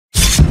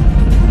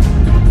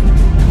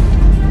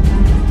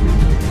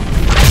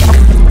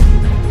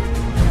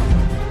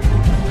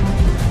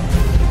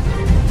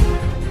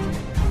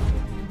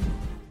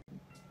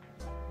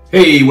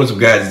Hey, what's up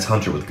guys? It's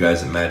Hunter with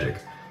Guys and Magic.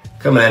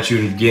 Coming at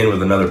you again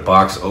with another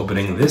box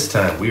opening. This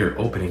time we are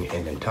opening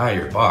an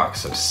entire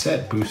box of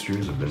set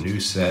boosters of the new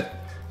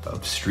set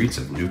of Streets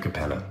of New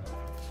Capenna.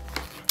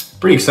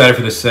 Pretty excited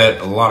for this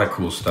set, a lot of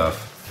cool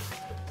stuff.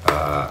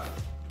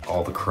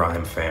 All the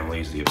crime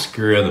families, the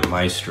Obscura, the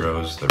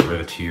Maestros, the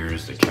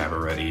Riveteers, the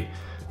Cabaretti,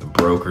 the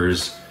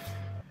Brokers.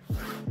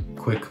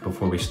 Quick,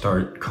 before we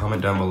start,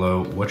 comment down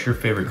below, what's your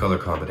favorite color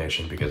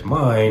combination? Because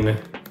mine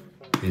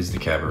is the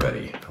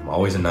Cabaretti. I'm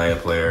always a Naya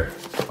player,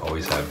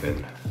 always have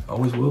been,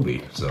 always will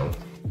be. So,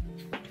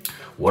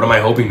 what am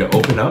I hoping to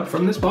open up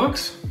from this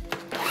box?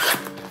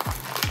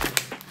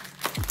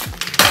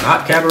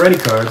 Not Cabaretti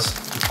cards.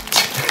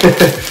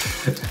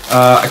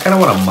 I kind of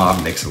want a Mob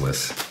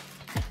Nixilis.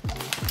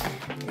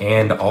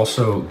 And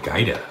also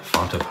Gaida,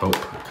 Font of Hope.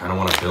 I kind of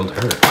want to build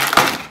her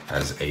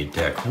as a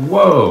deck.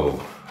 Whoa!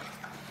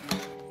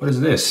 What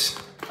is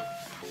this?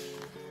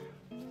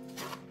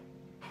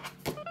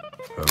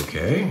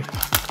 Okay.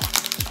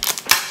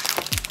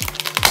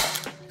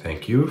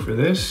 Thank you for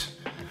this.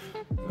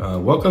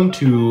 Welcome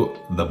to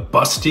the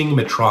busting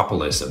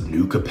metropolis of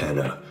New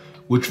Capenna.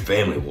 Which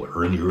family will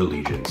earn your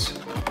allegiance?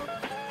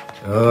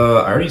 I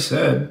already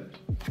said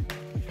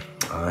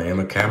I am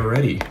a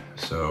Cabaretti,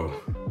 so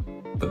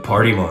the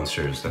party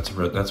monsters. That's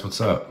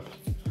what's up.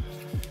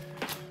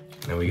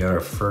 Now we got our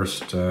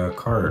first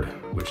card,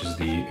 which is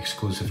the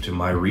exclusive to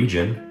my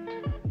region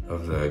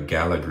of the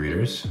Gala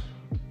Greeters.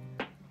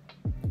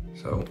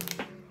 So,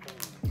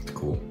 it's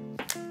cool.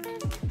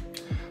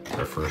 It's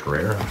our first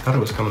rare. I thought it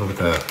was coming with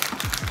a,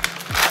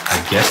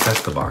 I guess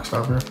that's the box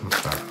topper.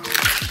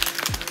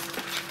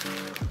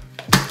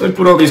 Let's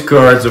put all these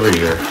cards over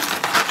here.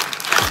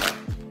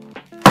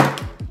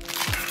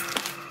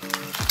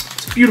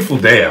 It's a beautiful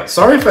day out.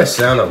 Sorry if I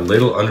sound a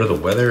little under the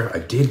weather. I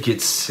did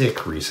get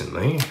sick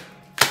recently,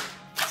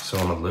 so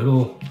I'm a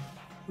little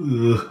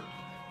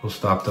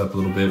stopped up a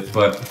little bit,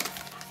 but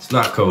it's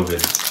not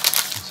COVID,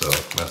 so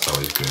that's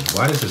always good.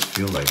 Why does this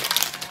feel like,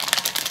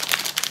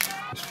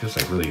 this feels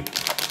like really,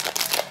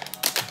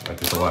 like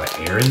there's a lot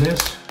of air in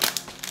this?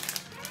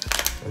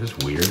 That is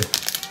weird.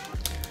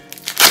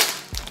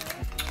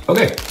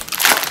 Okay,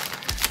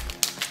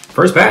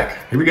 first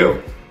pack, here we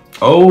go.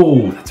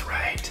 Oh, that's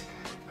right.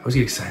 I always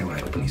get excited when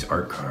I open these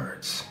art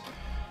cards.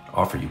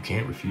 Offer you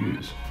can't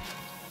refuse.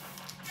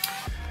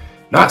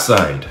 Not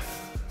signed.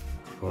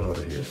 Going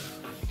over here.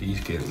 These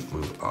can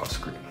move off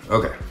screen.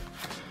 Okay.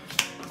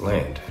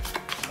 Land.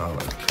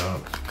 Common.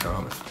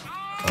 Common.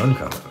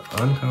 Uncommon.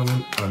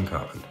 Uncommon.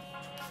 Uncommon.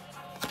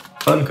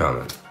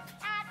 Uncommon.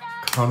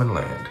 Common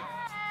land.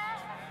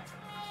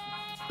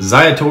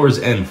 Zayator's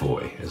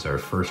Envoy is our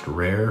first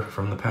rare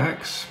from the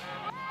packs.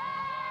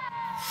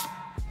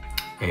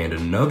 And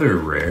another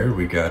rare,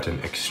 we got an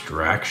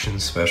Extraction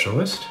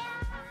Specialist.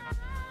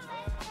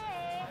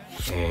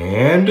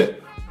 And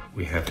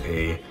we have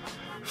a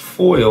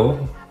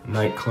foil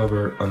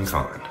Nightclubber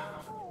Uncommon.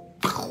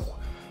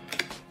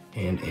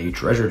 And a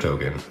treasure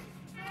token,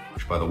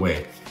 which by the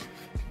way,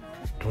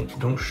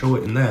 don't show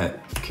it in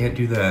that. You can't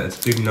do that. It's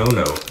a big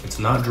no-no. It's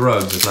not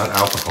drugs, it's not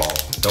alcohol.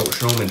 Don't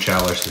show them in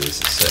chalices.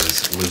 It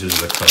says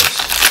Wizards of the Coast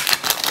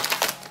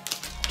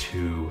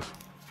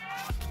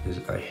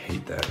I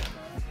hate that.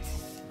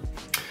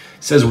 It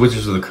says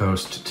Wizards of the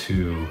Coast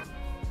to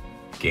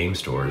game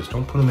stores.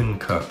 Don't put them in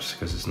cups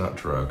because it's not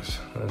drugs.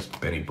 That's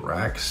Benny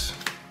Brax.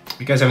 If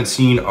you guys haven't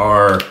seen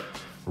our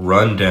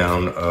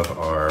rundown of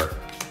our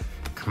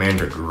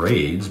Commander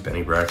grades,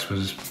 Benny Brax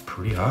was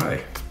pretty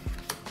high.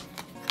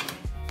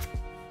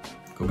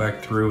 Go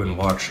back through and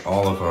watch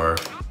all of our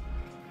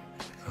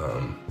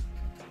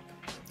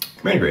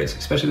Commander grades,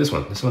 especially this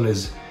one. This one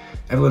is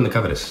Evelyn the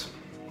Covetous.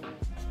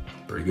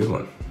 Pretty good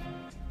one.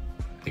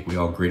 I think we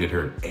all graded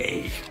her an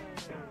A.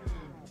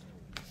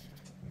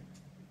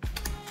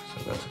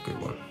 So that's a good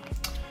one.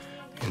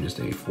 And just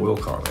a foil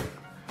common.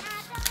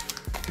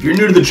 If you're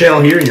new to the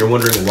channel here and you're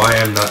wondering why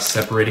I'm not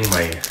separating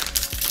my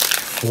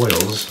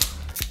foils,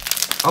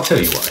 I'll tell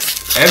you why.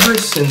 Ever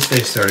since they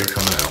started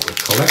coming out with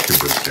collector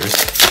boosters,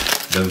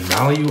 the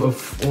value of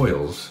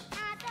foils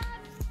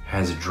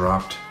has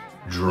dropped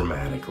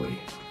dramatically.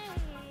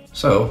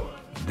 So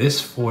this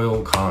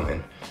foil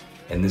common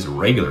and this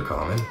regular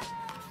common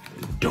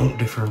don't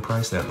differ in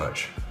price that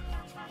much.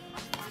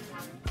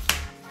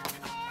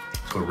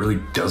 So it really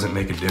doesn't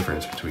make a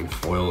difference between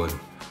foil and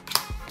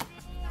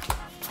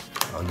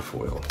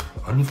unfoil.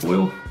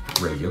 Unfoil?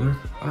 Regular?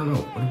 I don't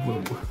know.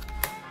 What,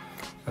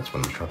 that's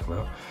what I'm talking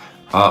about.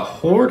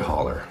 Horde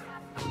Hauler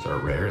is our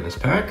rare in this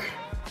pack.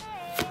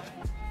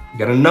 We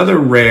got another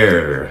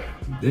rare.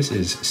 This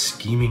is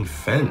Scheming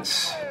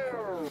Fence.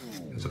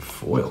 It's a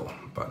foil,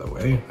 by the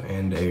way,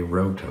 and a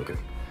rogue token.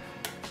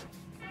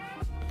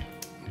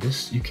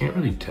 This, you can't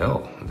really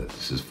tell that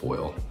this is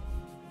foil.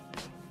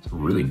 It's a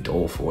really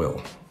dull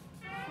foil.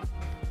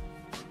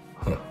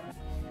 Huh.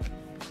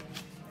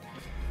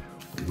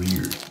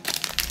 Weird.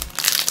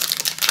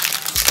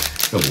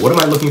 So what am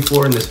I looking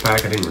for in this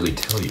pack? I didn't really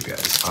tell you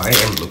guys. I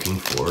am looking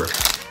for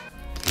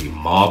a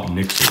Mob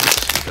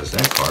Nixilis because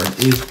that card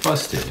is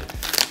busted.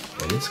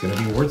 and it's gonna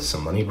be worth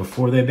some money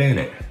before they ban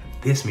it.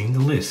 This means a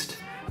list.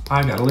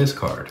 I got a list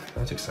card.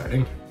 That's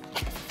exciting.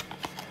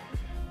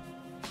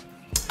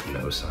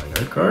 No signed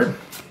art card.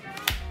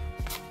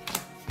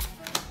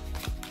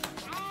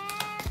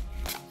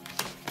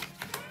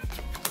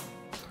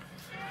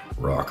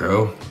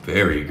 Rocco,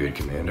 very good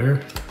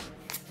commander.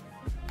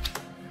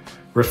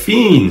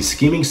 Rafine,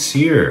 Scheming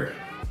Seer.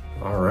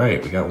 All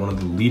right, we got one of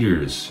the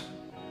leaders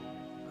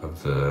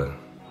of the,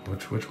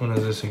 which one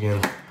is this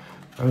again?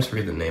 I always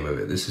forget the name of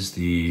it. This is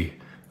the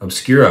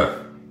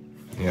Obscura.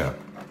 Yeah,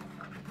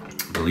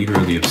 the leader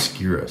of the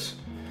Obscuras.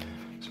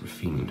 It's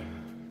Rafine.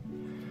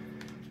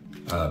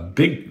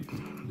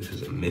 This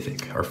is a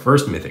mythic, our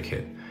first mythic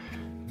hit.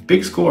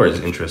 Big score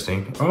is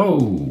interesting.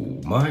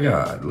 Oh my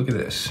God, look at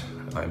this.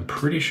 I'm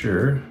pretty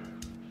sure,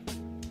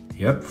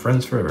 yep,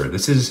 Friends Forever.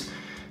 This is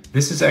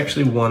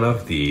actually one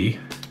of the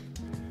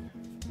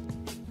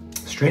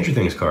Stranger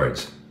Things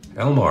cards.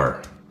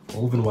 Elmar,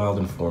 Olven Wild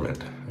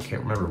Informant. I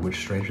can't remember which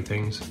Stranger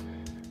Things,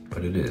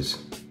 but it is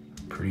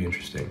pretty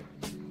interesting.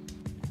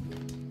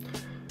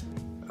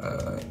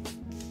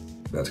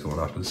 That's going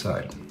off to the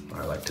side.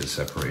 I like to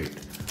separate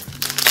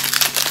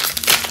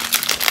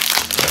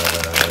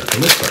the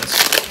list cards.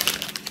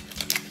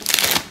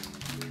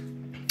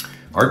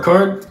 Art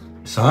card,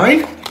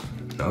 signed?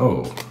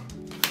 No.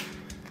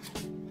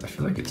 I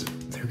feel like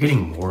they're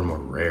getting more and more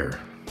rare.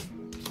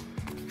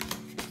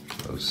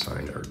 Those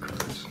signed art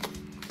cards.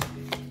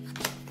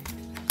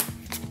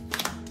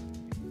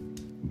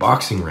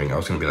 Boxing ring, I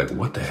was gonna be like,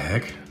 what the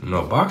heck?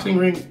 No, boxing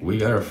ring, we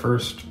got our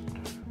first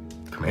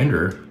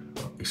commander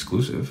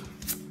exclusive.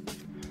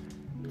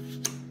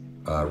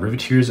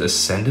 Riveteer's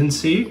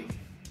Ascendancy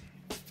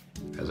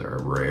as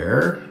our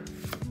rare.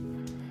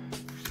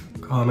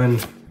 Common.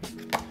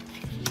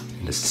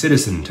 And a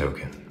Citizen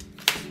token.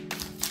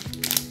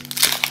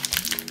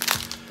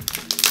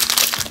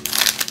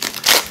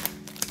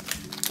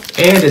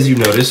 And as you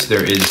notice,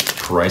 there is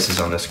prices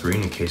on the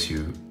screen in case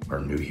you are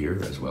new here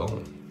as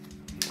well,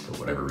 for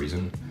whatever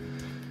reason.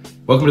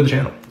 Welcome to the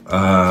channel.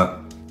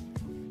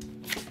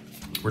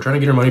 We're trying to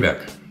get our money back.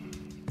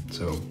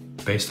 So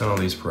based on all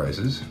these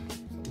prices,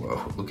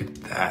 whoa, look at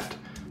that.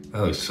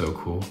 That looks so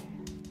cool.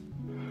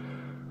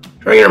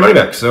 Trying to get our money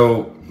back.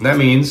 So that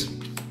means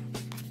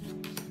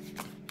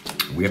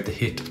we have to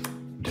hit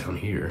down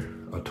here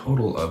a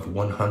total of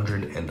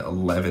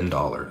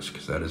 $111,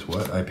 because that is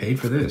what I paid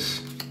for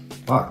this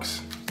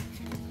box.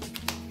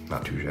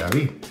 Not too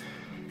shabby.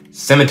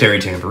 Cemetery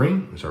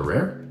Tampering is our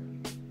rare.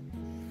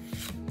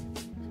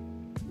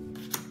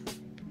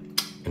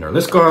 And our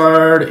list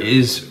card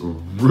is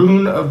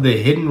Rune of the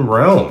Hidden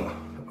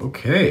Realm.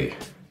 Okay.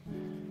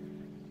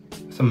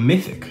 It's a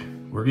mythic.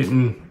 We're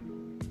getting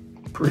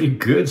pretty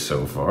good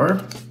so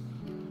far,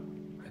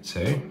 I'd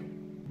say.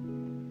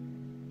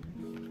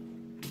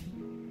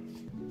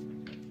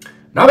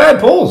 Not bad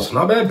pulls.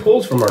 Not bad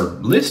pulls from our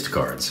list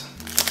cards.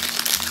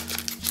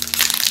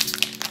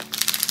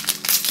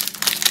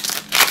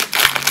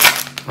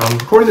 I'm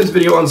recording this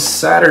video on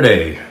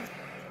Saturday.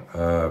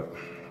 I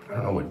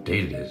don't know what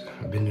date it is.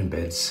 I've been in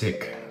bed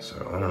sick, so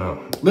I don't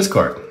know. List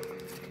card.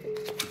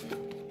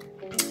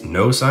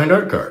 No signed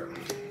art card.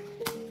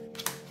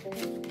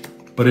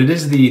 But it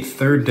is the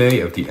third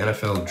day of the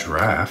NFL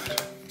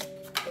draft.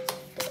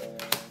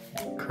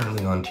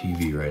 Currently on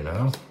TV right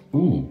now.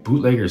 Ooh,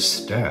 Bootlegger's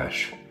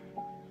Stash.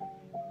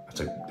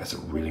 That's a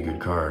really good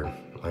card.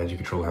 Lands you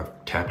control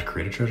have tapped to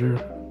create a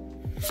treasure.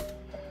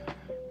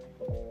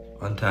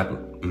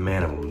 Untapped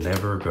mana will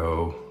never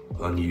go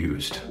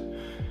unused.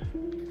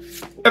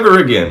 Ever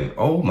again.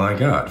 Oh my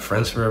God,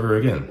 Friends Forever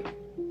again.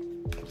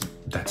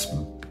 That's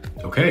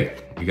okay.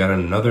 We got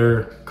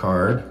another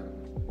card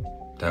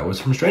that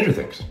was from Stranger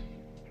Things.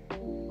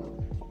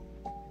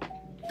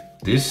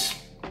 This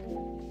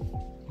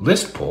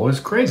list pull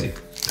is crazy.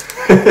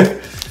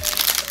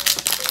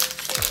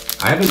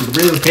 I haven't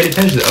really paid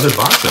attention to other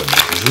box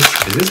openings.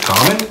 Is this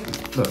common?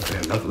 No, I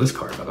have not the list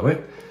card, by the way.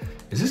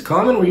 Is this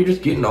common where you're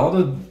just getting all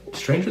the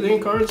Stranger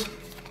Things cards?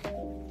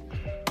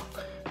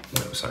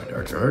 No signed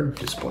art card.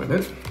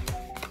 Disappointment.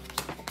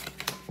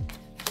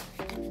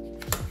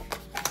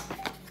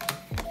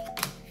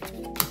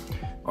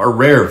 Our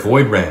rare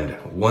Void Rend,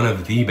 one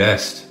of the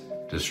best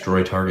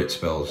destroy target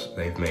spells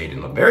they've made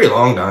in a very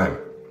long time.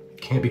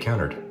 Can't be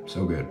countered.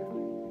 So good.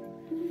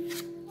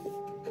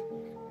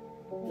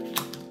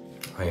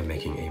 I am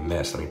making a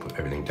mess. Let me put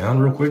everything down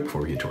real quick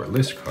before we get to our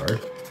list card.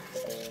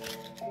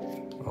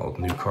 All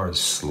new cards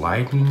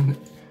sliding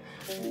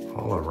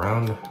all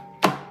around.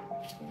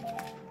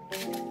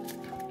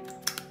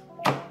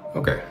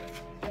 Okay,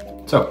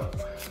 so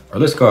our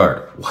list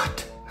card.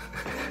 What?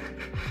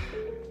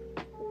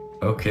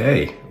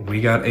 Okay,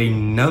 we got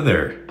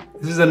another.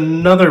 This is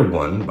another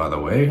one, by the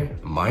way.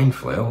 Mind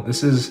Flail.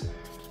 This is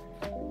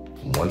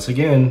once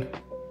again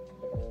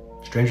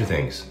Stranger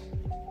Things.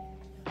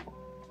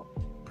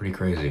 Pretty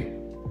crazy.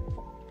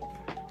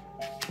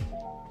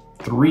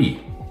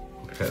 Three.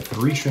 We've got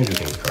 3 Stranger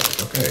Things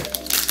cards. Okay.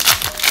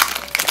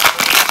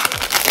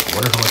 I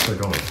wonder how much they're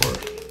going for.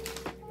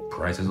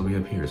 Prices will be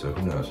up here, so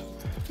who knows.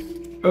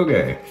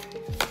 Okay.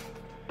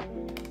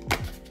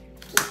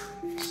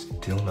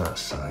 Still not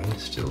signed,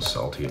 still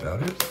salty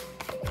about it.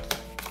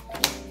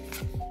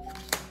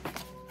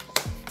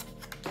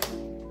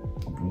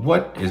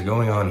 What is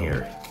going on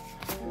here?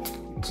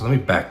 So let me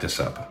back this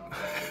up.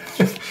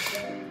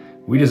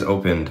 We just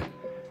opened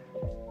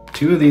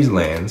 2 of these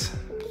lands,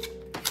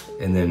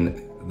 and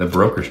then the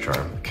Broker's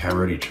Charm, the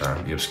Coyote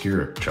Charm, the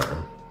Obscure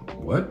Charm.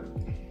 What?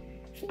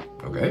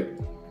 Okay.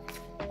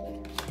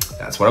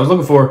 That's what I was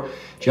looking for.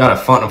 Got a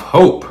Font of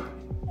Hope.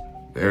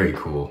 Very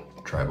cool.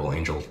 Tribal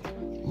Angel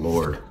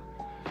Lord.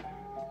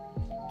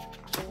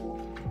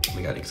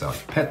 We got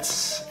exotic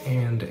pets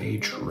and a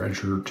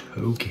treasure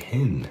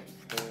token.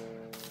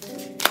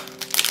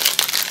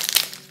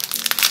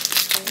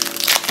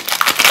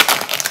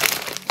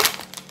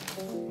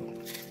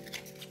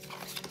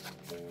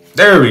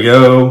 There we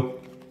go.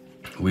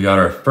 We got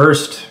our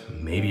first,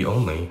 maybe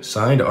only,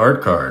 signed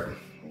art card.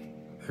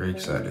 Very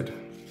excited.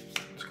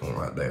 It's going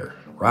right there.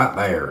 Right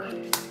there.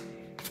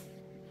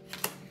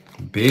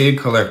 Big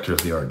collector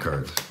of the art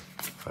cards.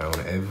 I own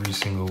every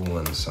single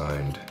one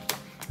signed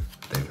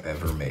they've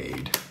ever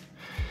made.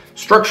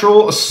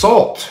 Structural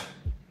Assault.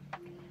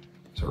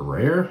 It's a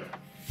rare.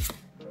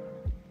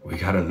 We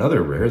got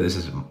another rare. This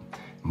is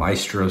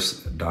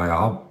Maestros If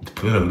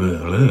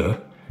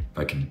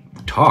I can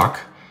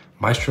talk.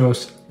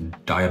 Maestros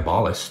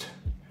Diabolist.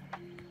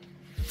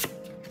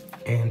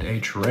 And a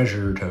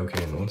treasure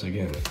token, once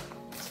again.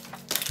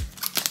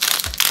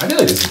 I feel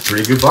like this is a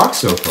pretty good box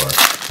so far.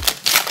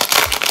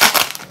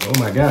 Oh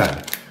my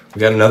god.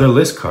 We got another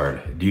list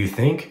card. Do you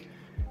think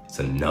it's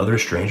another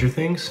Stranger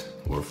Things?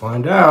 We'll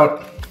find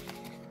out.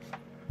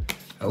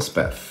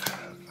 Elspeth.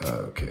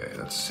 Okay,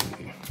 let's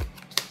see.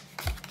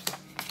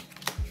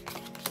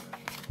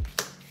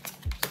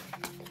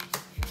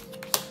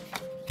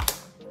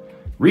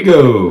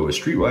 Rigo, a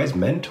Streetwise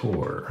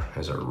Mentor,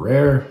 as a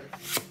rare.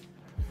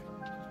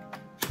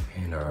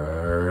 And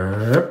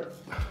our...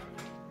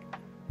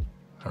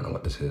 I don't know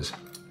what this is,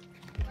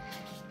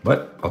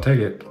 but I'll take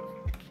it.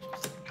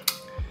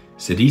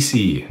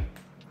 Sidisi.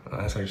 Oh,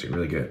 that's actually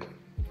really good.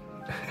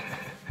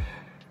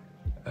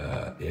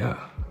 Yeah,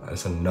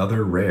 that's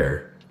another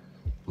rare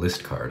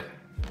list card.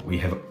 We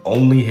have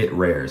only hit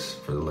rares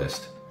for the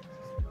list.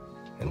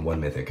 And 1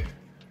 mythic.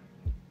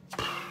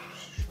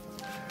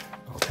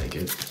 I'll take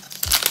it.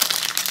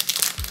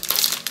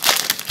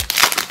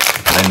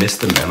 I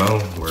missed the memo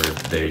where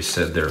they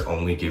said they're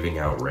only giving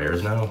out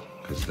rares now,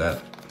 because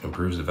that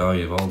improves the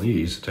value of all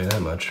these, I'll tell you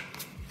that much.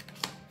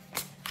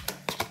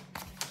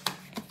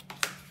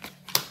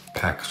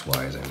 Packs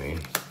wise, I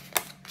mean.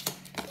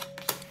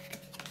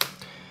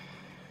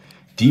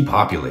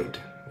 Depopulate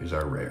is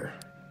our rare.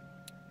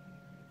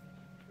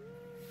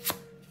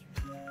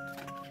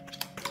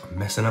 I'm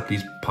messing up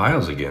these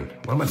piles again.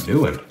 What am I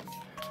doing?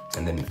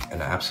 And then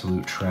an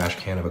absolute trash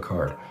can of a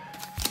card.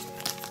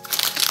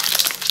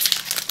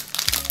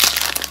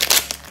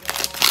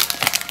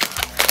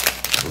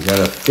 We got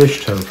a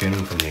fish token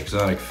from the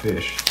exotic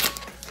fish.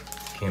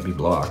 Can't be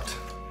blocked.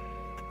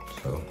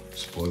 So,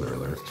 spoiler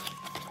alert.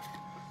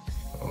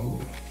 Oh.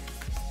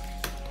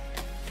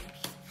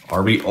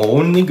 Are we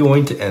only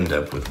going to end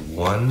up with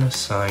 1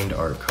 signed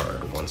art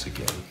card once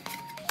again?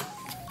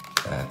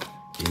 That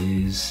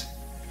is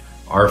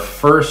our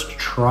first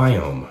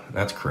Triome.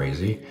 That's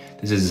crazy.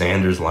 This is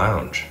Xander's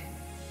Lounge.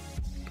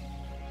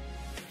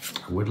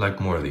 I would like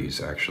more of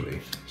these,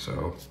 actually.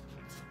 So,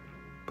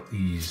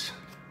 please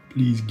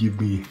give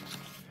me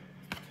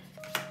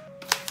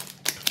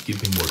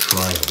more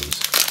Triomes.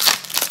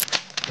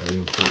 Very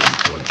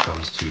important when it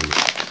comes to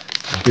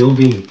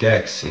building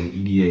decks in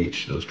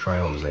EDH. Those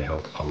Triomes, they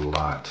help a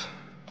lot.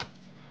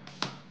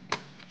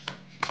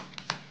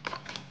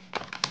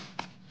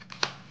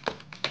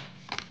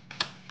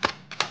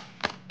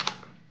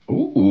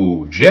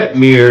 Ooh,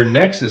 Jetmir,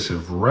 Nexus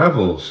of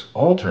Revels,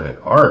 alternate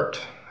art.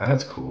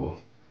 That's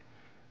cool.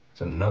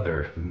 It's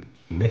another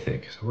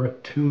mythic. So we're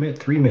at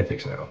 3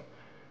 mythics now.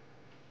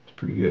 It's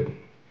pretty good.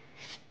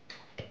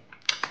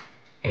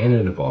 And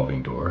an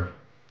evolving door.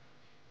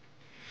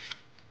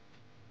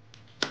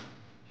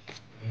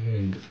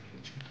 And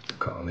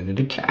calling it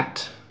a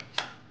cat.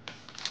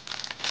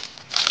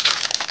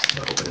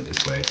 I'll open it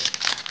this way.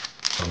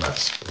 I'm not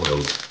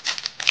spoiled.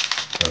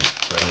 So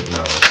I don't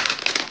know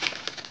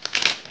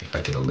if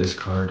I get a list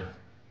card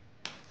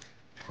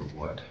or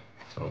what.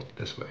 So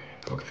this way.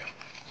 Okay.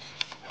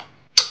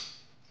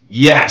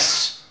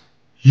 Yes!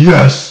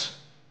 Yes!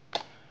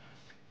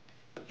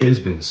 It has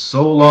been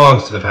so long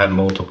since I've had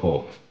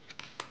multiple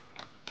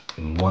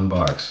in 1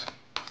 box.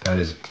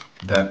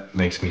 That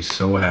makes me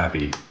so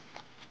happy.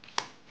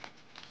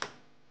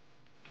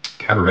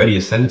 Cabaretti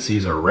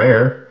Ascendancies are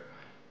rare.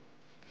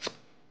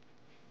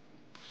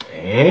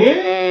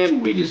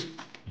 And we just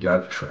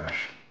got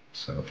trash.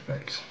 So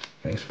thanks.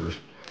 Thanks for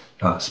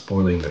not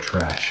spoiling the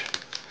trash.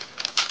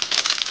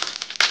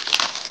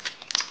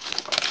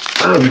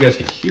 I don't know if you guys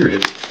can hear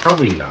it.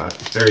 Probably not.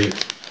 It's very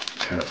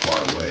kind of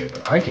far away,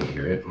 but I can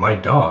hear it. My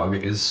dog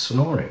is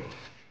snoring.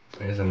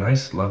 It is a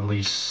nice,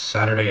 lovely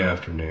Saturday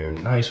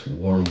afternoon. Nice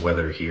warm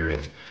weather here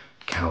in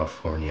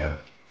California.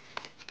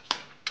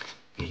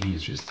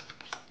 He's just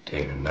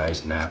taking a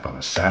nice nap on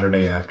a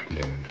Saturday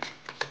afternoon.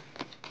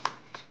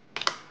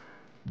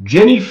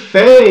 Jenny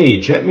Faye,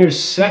 Jetmir's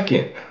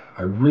second.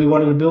 I really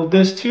wanted to build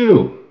this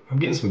too. I'm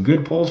getting some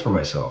good pulls for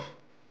myself.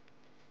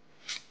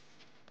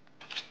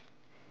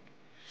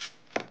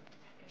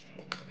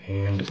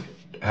 And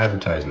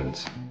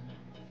advertisements.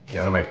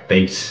 Get out of my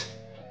face.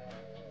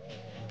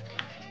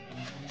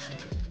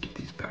 Get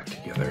these back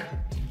together.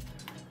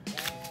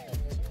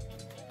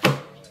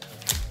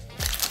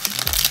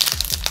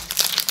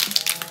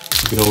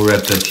 Looking over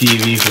at the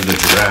TV for the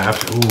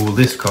draft. Ooh,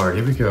 list card,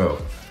 here we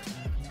go.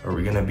 Are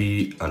we gonna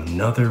be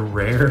another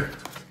rare?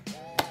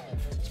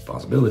 It's a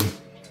possibility.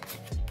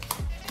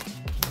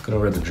 Looking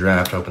over at the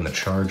draft, hoping the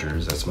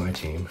Chargers, that's my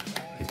team.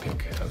 They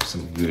pick up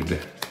some good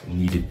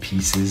needed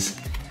pieces.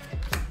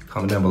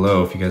 Comment down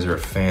below if you guys are a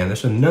fan.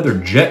 There's another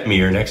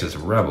Jetmir next to the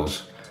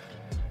Rebels.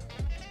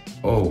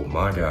 Oh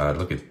my God,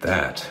 look at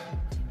that.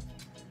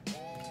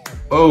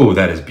 Oh,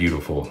 that is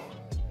beautiful.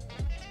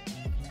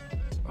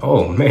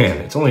 Oh man,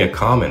 it's only a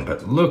common,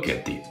 but look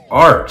at the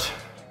art.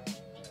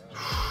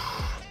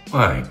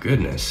 My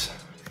goodness.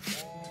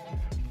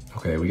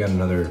 Okay, we got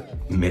another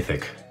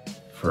mythic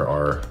for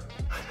our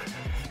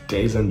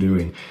Days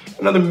Undoing.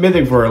 Another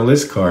mythic for our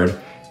list card.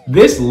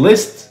 This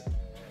list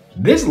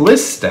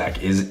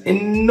stack is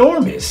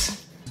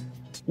enormous.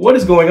 What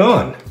is going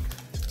on?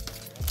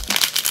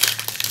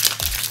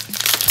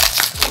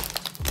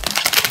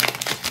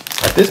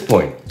 At this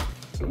point,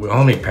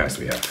 how many packs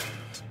do we have?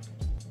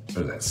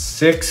 What is that,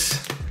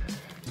 6?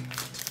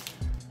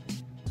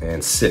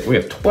 And 6, we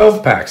have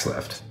 12 packs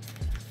left.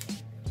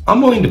 I'm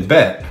willing to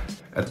bet,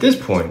 at this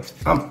point,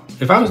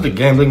 if I was the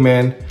gambling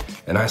man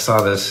and I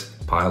saw this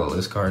pile of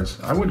list cards,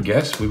 I would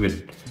guess we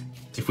would,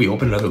 if we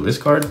open another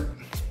list card,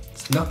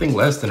 it's nothing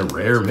less than a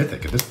rare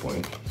mythic at this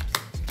point.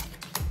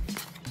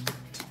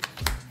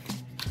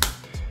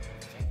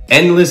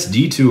 Endless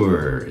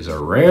Detour is a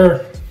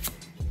rare.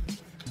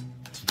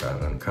 Got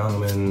an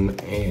uncommon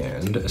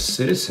and a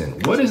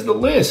citizen. What is the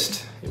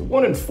list? A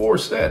 1 in 4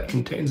 set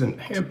contains a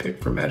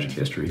handpick from Magic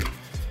history.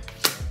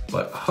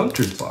 But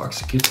Hunter's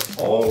Box gets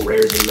all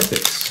rares and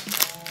mythics.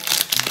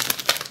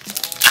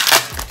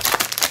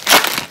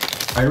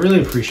 I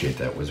really appreciate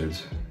that,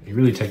 Wizards. You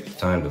really take the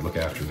time to look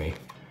after me.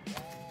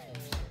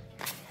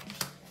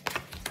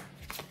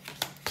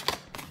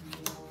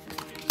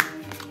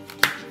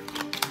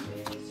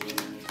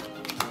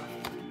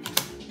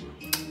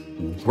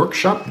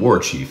 Workshop War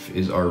Chief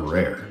is our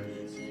rare.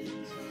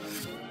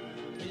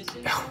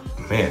 Oh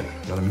man,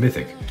 another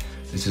mythic.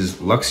 This is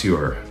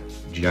Luxior,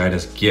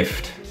 Giada's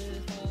Gift.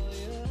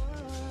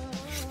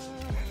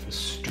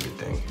 Stupid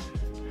thing.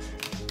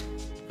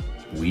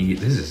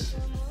 This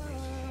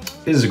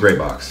is a great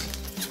box.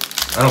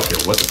 I don't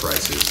care what the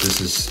price is.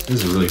 This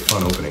is a really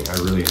fun opening. I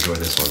really enjoy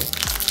this one.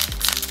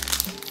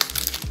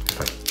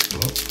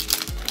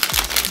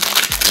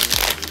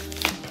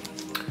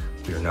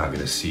 We are not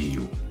gonna see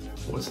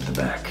what's in the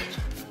back.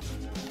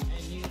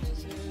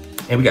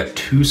 And we got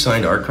 2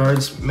 signed art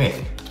cards.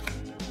 Man,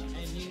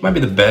 might be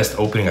the best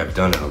opening I've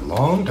done in a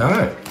long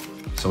time.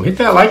 So hit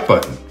that like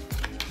button.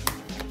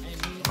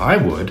 I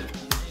would.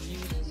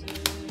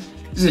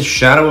 This is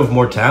Shadow of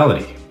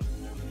Mortality.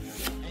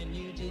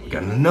 We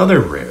got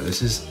another rare.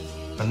 This is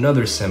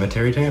another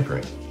Cemetery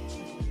Tampering.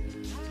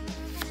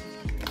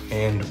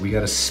 And we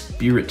got a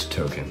Spirit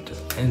token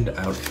to end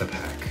out the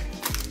pack.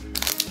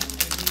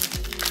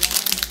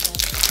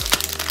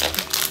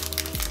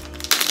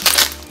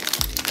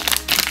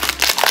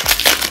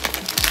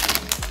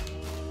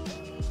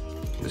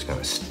 I'm just kind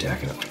of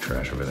stacking up the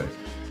trash over there.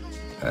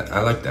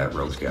 I like that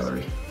Rogues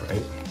Gallery,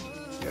 right?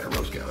 Yeah,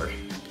 Rogues Gallery.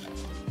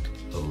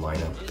 Little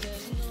lineup.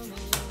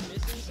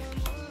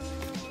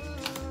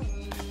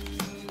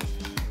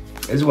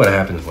 This is what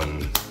happens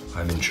when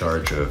I'm in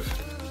charge of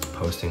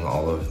posting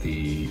all of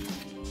the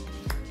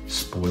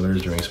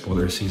spoilers during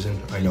spoiler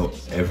season. I know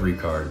every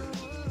card.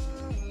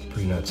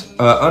 Pretty nuts.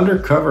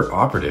 Undercover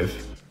Operative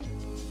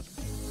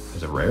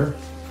is a rare.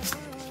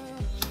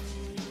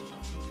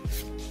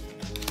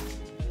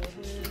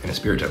 And a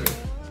Spirit token.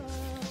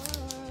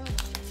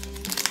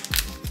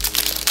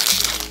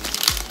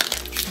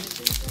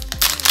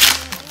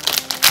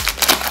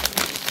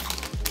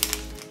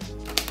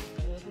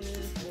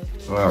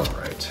 All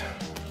right,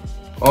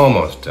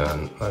 almost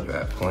done. Look at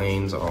that,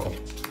 planes all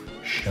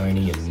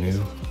shiny and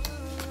new.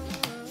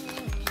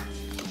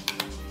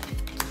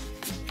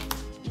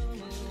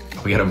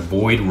 We got a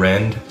Void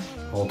Rend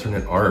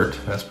alternate art.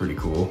 That's pretty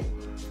cool.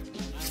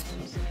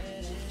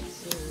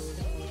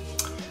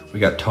 We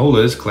got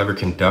Tola's Clever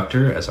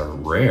Conductor as a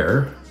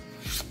rare.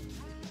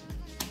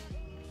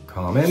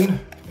 Common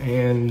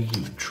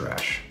and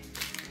trash.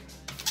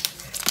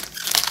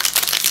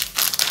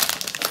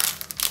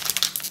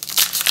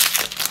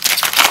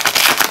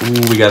 Ooh,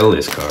 we got a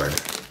list card.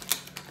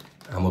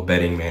 I'm a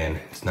betting man.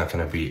 It's not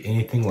gonna be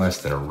anything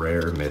less than a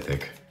rare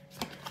mythic.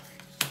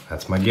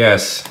 That's my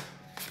guess.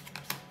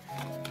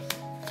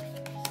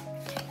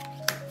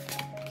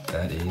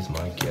 That is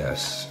my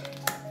guess.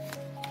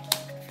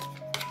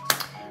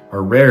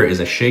 Our rare is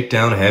a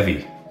Shakedown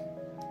Heavy.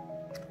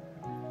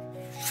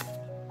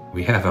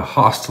 We have a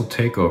Hostile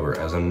Takeover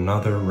as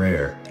another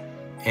rare.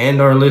 And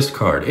our list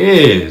card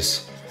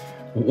is,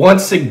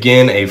 once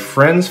again, a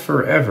Friends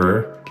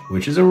Forever,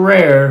 which is a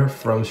rare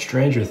from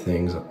Stranger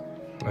Things.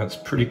 That's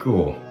pretty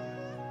cool.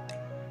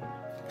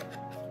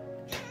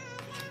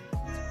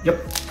 Yep.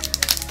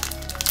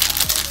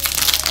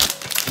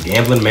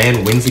 Gambling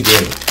Man wins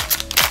again.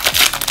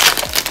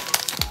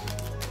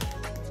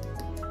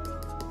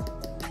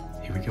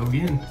 Here we go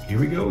again. Here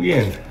we go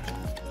again.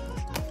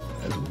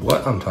 That's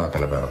what I'm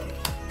talking about.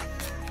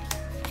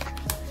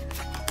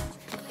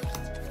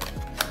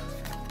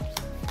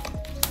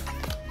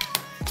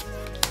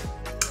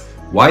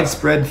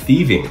 Widespread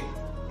Thieving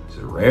is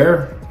a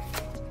rare.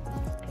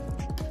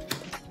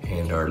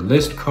 And our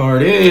list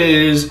card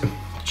is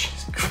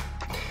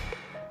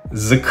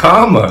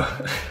Zakama,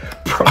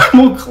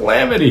 Primal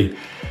Calamity.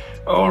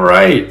 All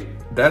right,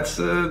 that's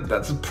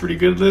a pretty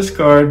good list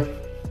card.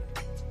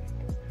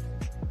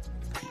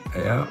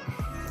 Yeah,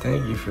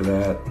 thank you for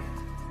that.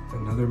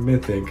 Another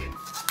mythic.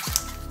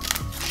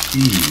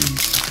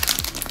 Jeez.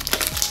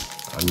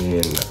 I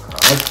mean,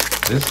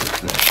 this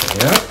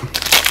is, yeah.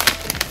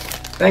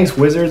 Thanks,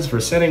 Wizards, for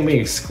sending me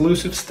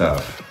exclusive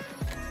stuff.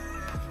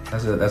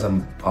 That's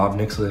an Ob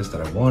Nix list that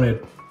I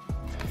wanted.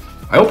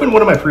 I opened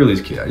one of my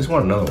pre-release kits. I just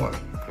want another one,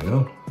 you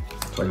know?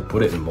 So I can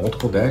put it in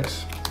multiple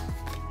decks.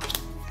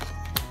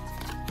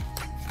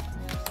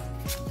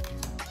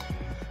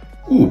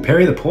 Ooh,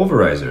 Perry the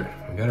Pulverizer.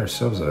 We got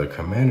ourselves a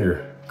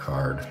commander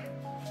card.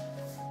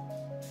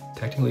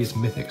 Technically it's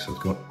mythic, so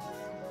let's go.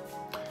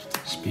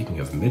 Speaking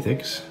of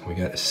mythics, we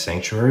got a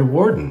Sanctuary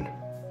Warden.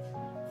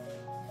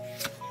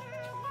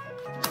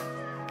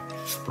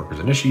 Broker's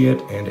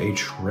Initiate, and a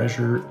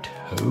Treasure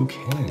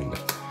Token.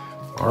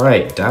 All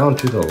right, down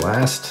to the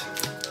last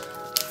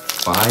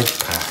 5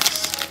 packs.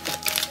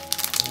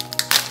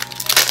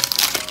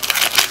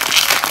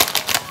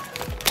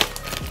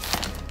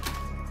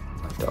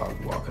 My dog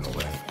walking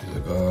away. He's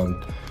like,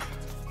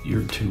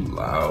 you're too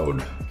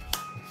loud. I'm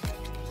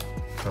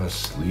trying to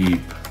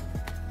sleep.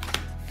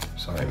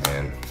 Sorry,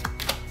 man.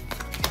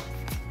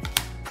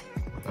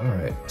 All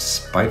right,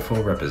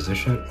 Spiteful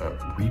Repossession.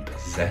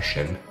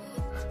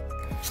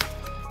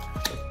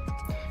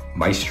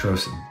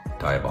 Maestros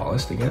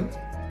Diabolist again.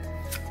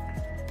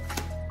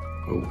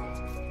 Oh,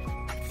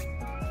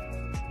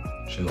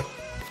 chill.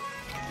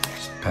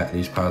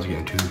 These piles are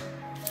getting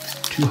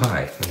too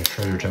high. I'm gonna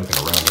treasure token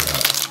around it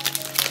up.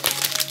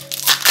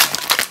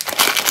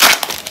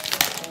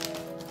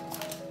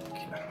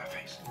 Get out of my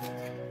face.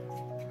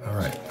 All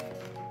right.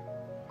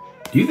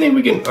 Do you think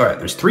we can? All right.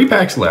 There's 3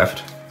 packs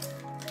left.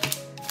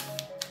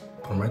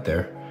 Put them right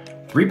there.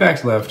 3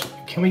 packs left.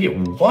 Can we get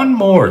one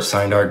more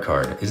signed art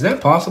card? Is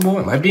that possible?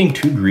 Am I being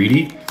too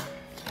greedy?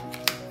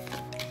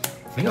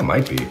 I think I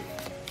might be.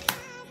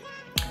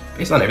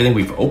 Based on everything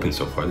we've opened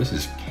so far, this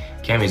is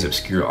Cammy's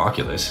Obscure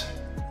Oculus.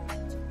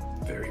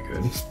 Very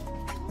good.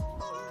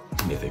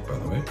 Mythic, by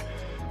the way.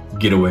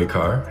 Getaway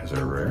Car is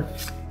our rare.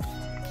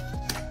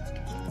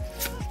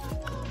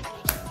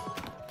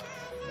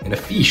 And a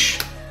Fish.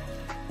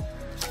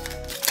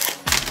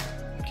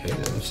 Okay,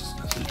 let's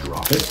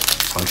drop it.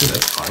 Punch it,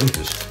 that's fine.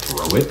 Just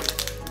throw it.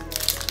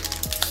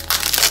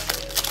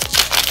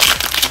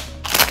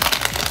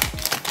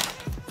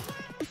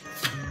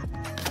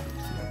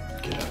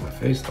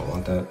 Face, don't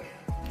want that.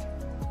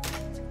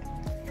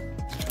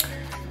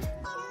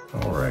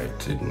 All right,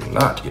 did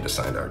not get a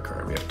signed art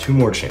card. We have 2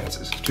 more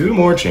chances. 2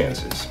 more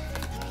chances.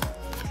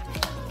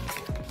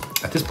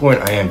 At this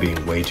point, I am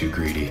being way too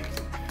greedy.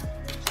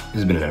 This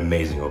has been an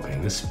amazing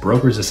opening. This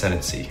Broker's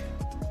Ascendancy.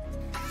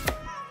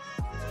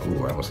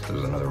 Oh, I almost,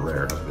 there's another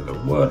rare. The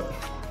what?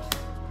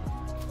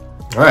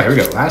 All right, here we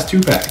go. Last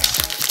 2 packs.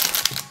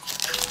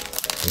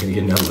 We're gonna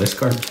get another list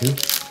card too.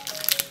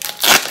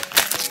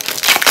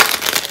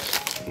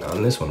 Not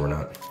on this one, we're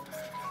not.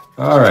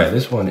 All right,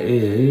 this one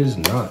is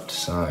not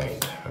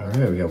signed. All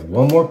right, we got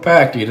 1 more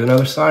pack to get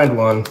another signed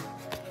one.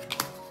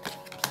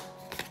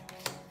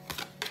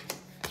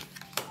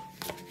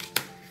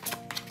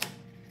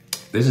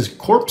 This is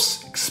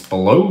Corpse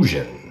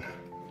Explosion.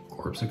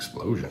 Corpse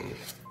Explosion.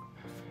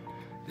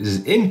 This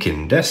is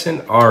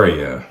Incandescent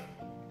Aria.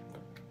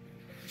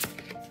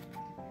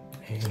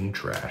 And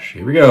trash.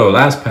 Here we go,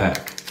 last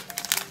pack.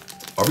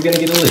 Are we gonna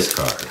get a list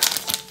card?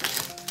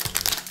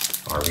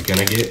 Are we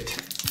gonna get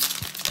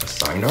a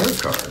signed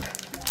art card?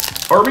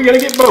 Are we gonna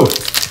get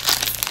both?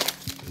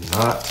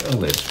 Not a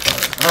list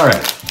card. All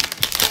right.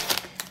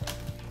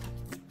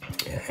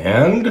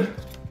 And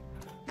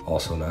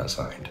also not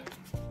signed.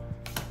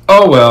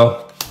 Oh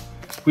well,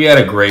 we had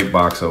a great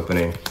box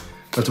opening.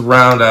 Let's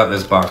round out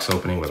this box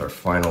opening with our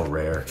final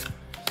rare,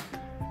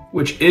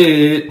 which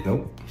is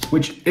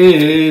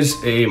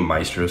a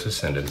Maestro's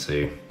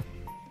Ascendancy.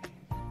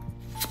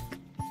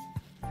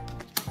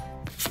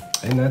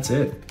 And that's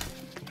it.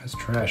 That's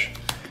trash.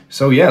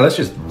 So yeah, let's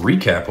just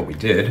recap what we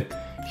did.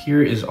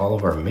 Here is all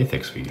of our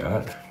mythics we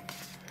got.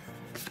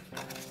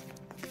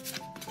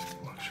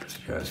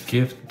 Luxurious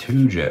Gift,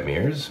 2 Jet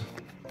Mirrors,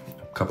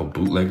 a couple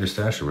bootlegger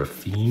stash, a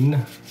Raffine.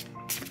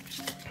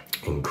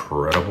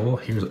 Incredible.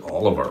 Here's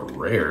all of our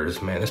rares.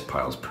 Man, this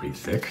pile's pretty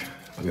thick.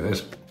 Look at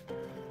this.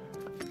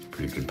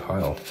 Pretty good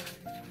pile.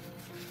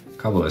 A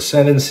couple of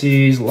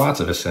Ascendancies, lots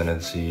of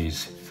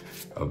Ascendancies.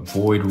 A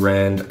Void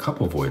Rend, a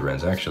couple Void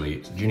Rends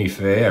actually. Ginny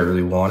Fey, I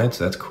really want it,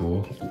 so that's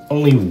cool.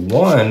 Only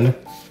one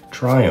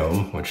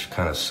Triome, which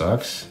kind of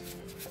sucks.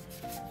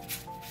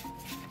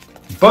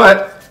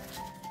 But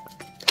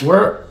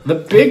where the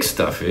big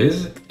stuff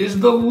is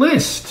the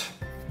list.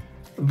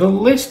 The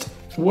list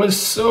was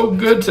so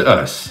good to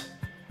us.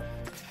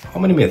 How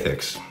many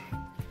mythics?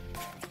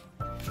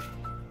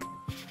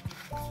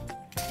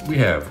 We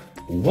have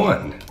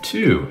 1,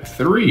 2,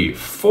 3,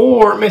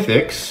 4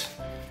 mythics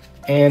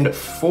and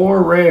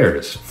 4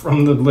 rares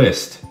from the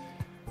list.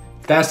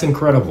 That's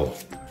incredible.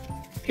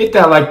 Hit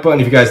that like button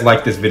if you guys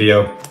like this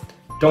video.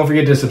 Don't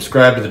forget to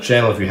subscribe to the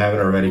channel if you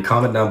haven't already.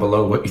 Comment down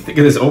below what you think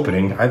of this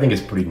opening. I think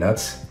it's pretty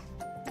nuts.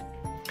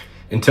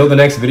 Until the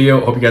next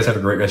video, hope you guys have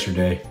a great rest of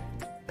your day.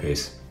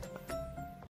 Peace.